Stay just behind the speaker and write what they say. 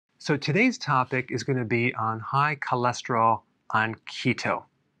So today's topic is going to be on high cholesterol on keto.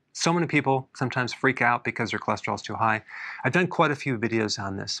 So many people sometimes freak out because their cholesterol is too high. I've done quite a few videos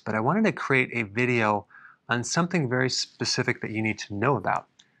on this, but I wanted to create a video on something very specific that you need to know about.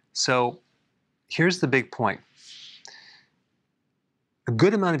 So here's the big point. A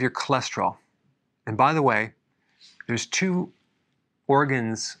good amount of your cholesterol, and by the way, there's two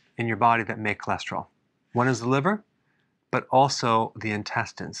organs in your body that make cholesterol. One is the liver, but also the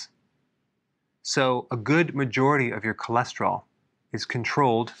intestines. So a good majority of your cholesterol is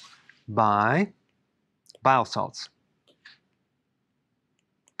controlled by bile salts.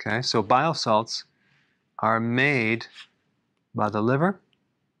 Okay, so bile salts are made by the liver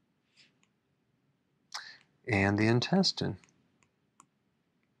and the intestine.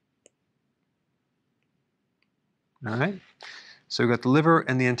 All right, so we've got the liver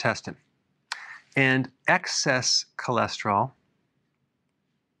and the intestine. And excess cholesterol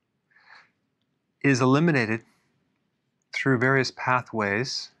is eliminated through various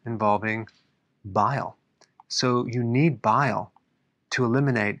pathways involving bile. So you need bile to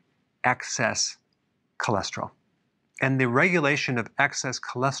eliminate excess cholesterol. And the regulation of excess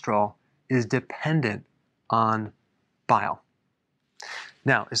cholesterol is dependent on bile.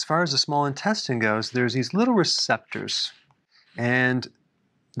 Now, as far as the small intestine goes, there's these little receptors, and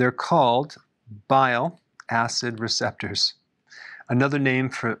they're called bile acid receptors. Another name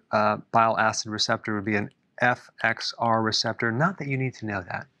for bile acid receptor would be an FXR receptor. Not that you need to know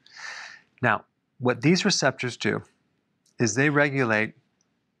that. Now, what these receptors do is they regulate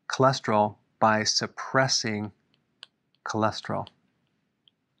cholesterol by suppressing cholesterol.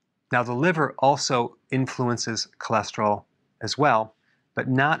 Now, the liver also influences cholesterol as well, but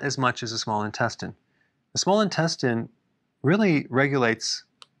not as much as the small intestine. The small intestine really regulates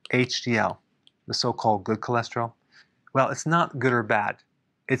HDL, the so-called good cholesterol. Well, it's not good or bad.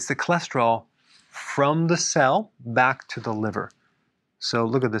 It's the cholesterol from the cell back to the liver. So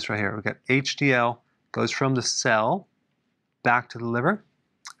look at this right here. We've got HDL goes from the cell back to the liver,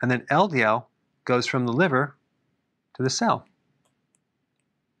 and then LDL goes from the liver to the cell.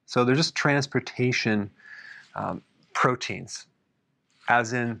 So they're just transportation proteins,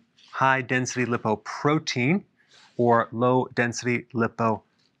 as in high-density lipoprotein or low-density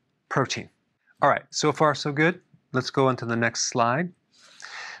lipoprotein. All right, so far so good. Let's go on to the next slide.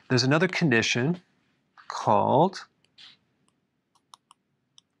 There's another condition called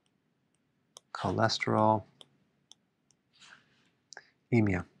cholesterolemia.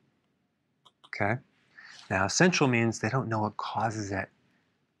 Okay. Now, essential means they don't know what causes it.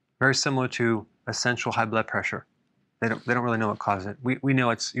 Very similar to essential high blood pressure. They don't really know what causes it. We know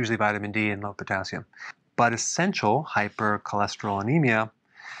it's usually vitamin D and low potassium. But essential hypercholesterolemia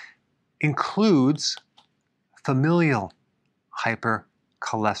includes familial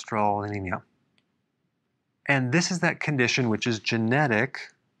hypercholesterolemia. And this is that condition which is genetic,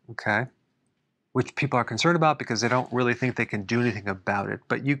 okay, which people are concerned about because they don't really think they can do anything about it.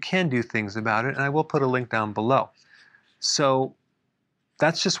 But you can do things about it, and I will put a link down below. So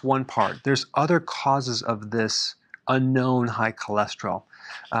that's just one part. There's other causes of this unknown high cholesterol.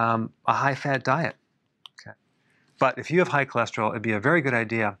 A high-fat diet. Okay. But if you have high cholesterol, it'd be a very good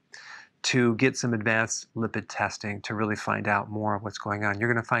idea to get some advanced lipid testing to really find out more of what's going on.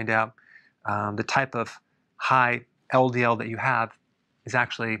 You're going to find out the type of high LDL that you have is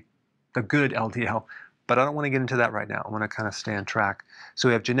actually the good LDL, but I don't want to get into that right now. I want to kind of stay on track. So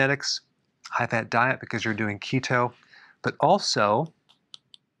we have genetics, high-fat diet because you're doing keto, but also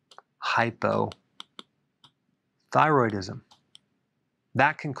hypothyroidism.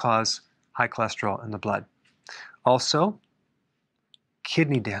 That can cause high cholesterol in the blood. Also,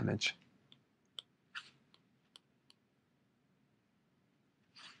 kidney damage.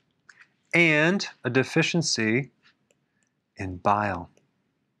 And a deficiency in bile.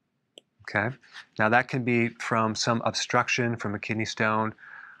 Okay, now that can be from some obstruction from a kidney stone,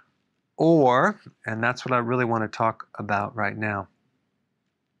 or, and that's what I really want to talk about right now.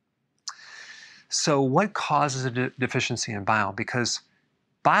 So what causes a deficiency in bile? Because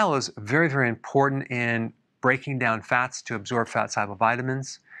bile is very, very important in breaking down fats to absorb fat-soluble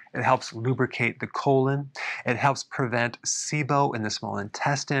vitamins. It helps lubricate the colon. It helps prevent SIBO in the small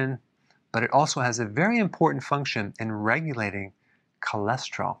intestine. But it also has a very important function in regulating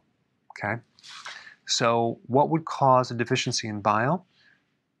cholesterol. Okay? So what would cause a deficiency in bile?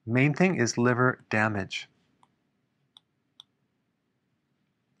 Main thing is liver damage.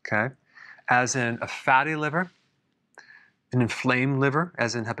 Okay? As in a fatty liver, an inflamed liver,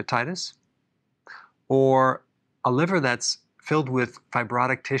 as in hepatitis, or a liver that's filled with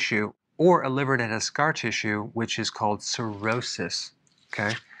fibrotic tissue, or a liver that has scar tissue, which is called cirrhosis.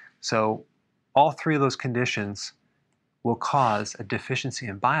 Okay? So all three of those conditions will cause a deficiency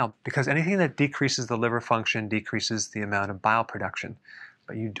in bile, because anything that decreases the liver function decreases the amount of bile production.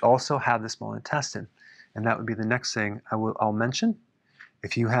 But you also have the small intestine, and that would be the next thing I'll mention.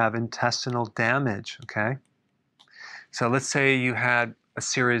 If you have intestinal damage, okay? So let's say you had a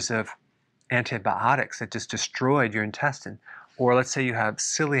series of antibiotics that just destroyed your intestine, or let's say you have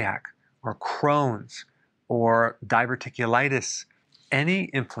celiac or Crohn's or diverticulitis. Any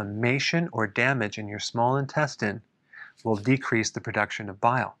inflammation or damage in your small intestine will decrease the production of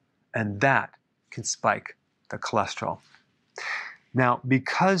bile, and that can spike the cholesterol. Now,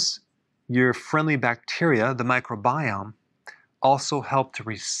 because your friendly bacteria, the microbiome, also help to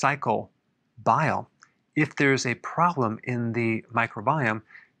recycle bile, if there's a problem in the microbiome,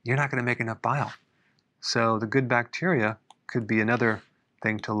 you're not going to make enough bile. So the good bacteria could be another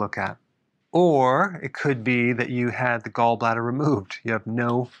thing to look at. Or it could be that you had the gallbladder removed. You have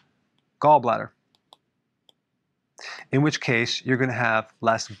no gallbladder, in which case you're going to have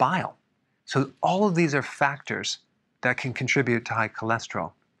less bile. So all of these are factors that can contribute to high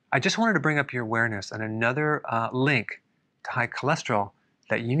cholesterol. I just wanted to bring up your awareness on another link to high cholesterol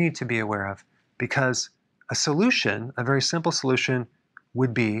that you need to be aware of, because a solution, a very simple solution,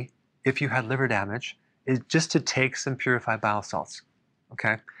 would be, if you had liver damage, is just to take some purified bile salts,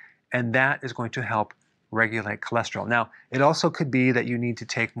 okay? And that is going to help regulate cholesterol. Now, it also could be that you need to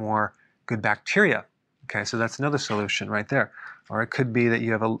take more good bacteria, okay? So that's another solution right there. Or it could be that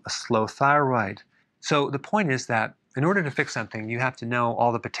you have a slow thyroid. So the point is that in order to fix something, you have to know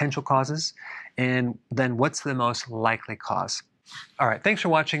all the potential causes and then what's the most likely cause. All right, thanks for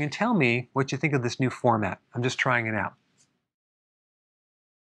watching, and tell me what you think of this new format. I'm just trying it out.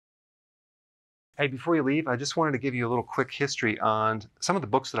 Hey, before you leave, I just wanted to give you a little quick history on some of the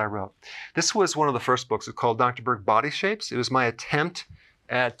books that I wrote. This was one of the first books. It's called Dr. Berg Body Shapes. It was my attempt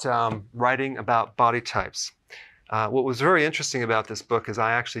at writing about body types. What was very interesting about this book is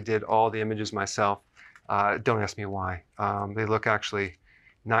I actually did all the images myself. Don't ask me why. They look actually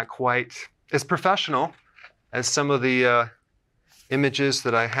not quite as professional as some of the images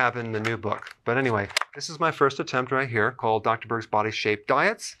that I have in the new book. But anyway, this is my first attempt right here called Dr. Berg's Body Shape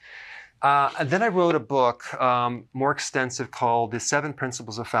Diets. And then I wrote a book more extensive called The 7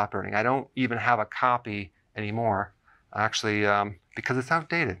 Principles of Fat Burning. I don't even have a copy anymore, actually, because it's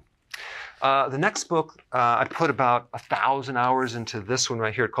outdated. The next book, I put about 1,000 hours into this one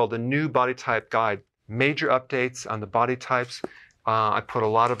right here called The New Body Type Guide. Major updates on the body types. I put a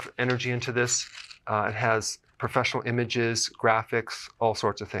lot of energy into this. It has professional images, graphics, all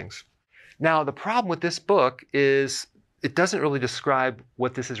sorts of things. Now, the problem with this book is it doesn't really describe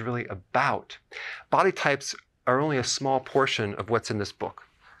what this is really about. Body types are only a small portion of what's in this book.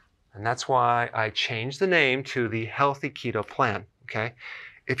 And that's why I changed the name to the Healthy Keto Plan, okay?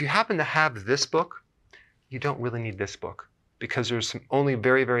 If you happen to have this book, you don't really need this book because there's only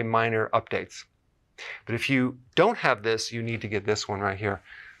very, very minor updates. But if you don't have this, you need to get this one right here.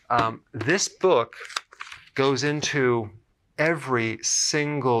 This book goes into every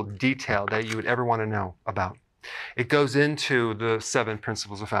single detail that you would ever want to know about. It goes into the 7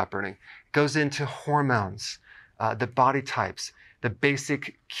 principles of fat burning. It goes into hormones, the body types, the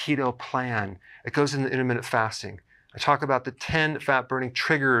basic keto plan. It goes into intermittent fasting. I talk about the 10 fat burning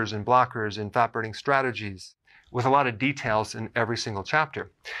triggers and blockers and fat burning strategies with a lot of details in every single chapter.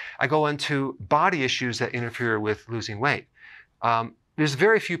 I go into body issues that interfere with losing weight. There's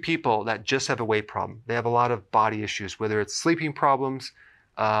very few people that just have a weight problem. They have a lot of body issues, whether it's sleeping problems,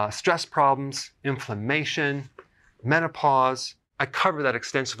 stress problems, inflammation, menopause. I cover that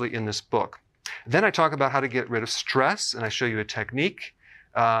extensively in this book. Then I talk about how to get rid of stress, and I show you a technique.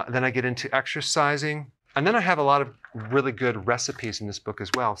 Then I get into exercising. And then I have a lot of really good recipes in this book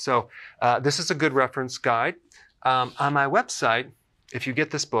as well. So this is a good reference guide. On my website, if you get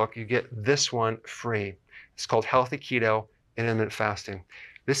this book, you get this one free. It's called Healthy Keto and Intermittent Fasting.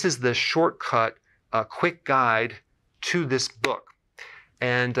 This is the shortcut, quick guide to this book.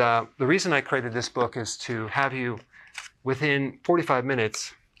 And the reason I created this book is to have you, within 45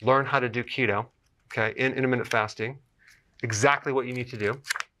 minutes, learn how to do keto, okay, in intermittent fasting, exactly what you need to do.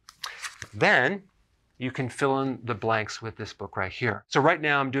 Then you can fill in the blanks with this book right here. So right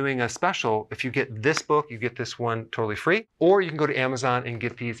now I'm doing a special. If you get this book, you get this one totally free, or you can go to Amazon and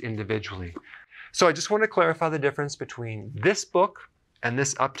get these individually. So I just want to clarify the difference between this book and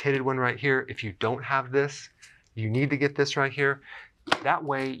this updated one right here. If you don't have this, you need to get this right here. That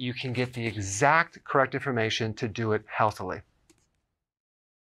way you can get the exact correct information to do it healthily.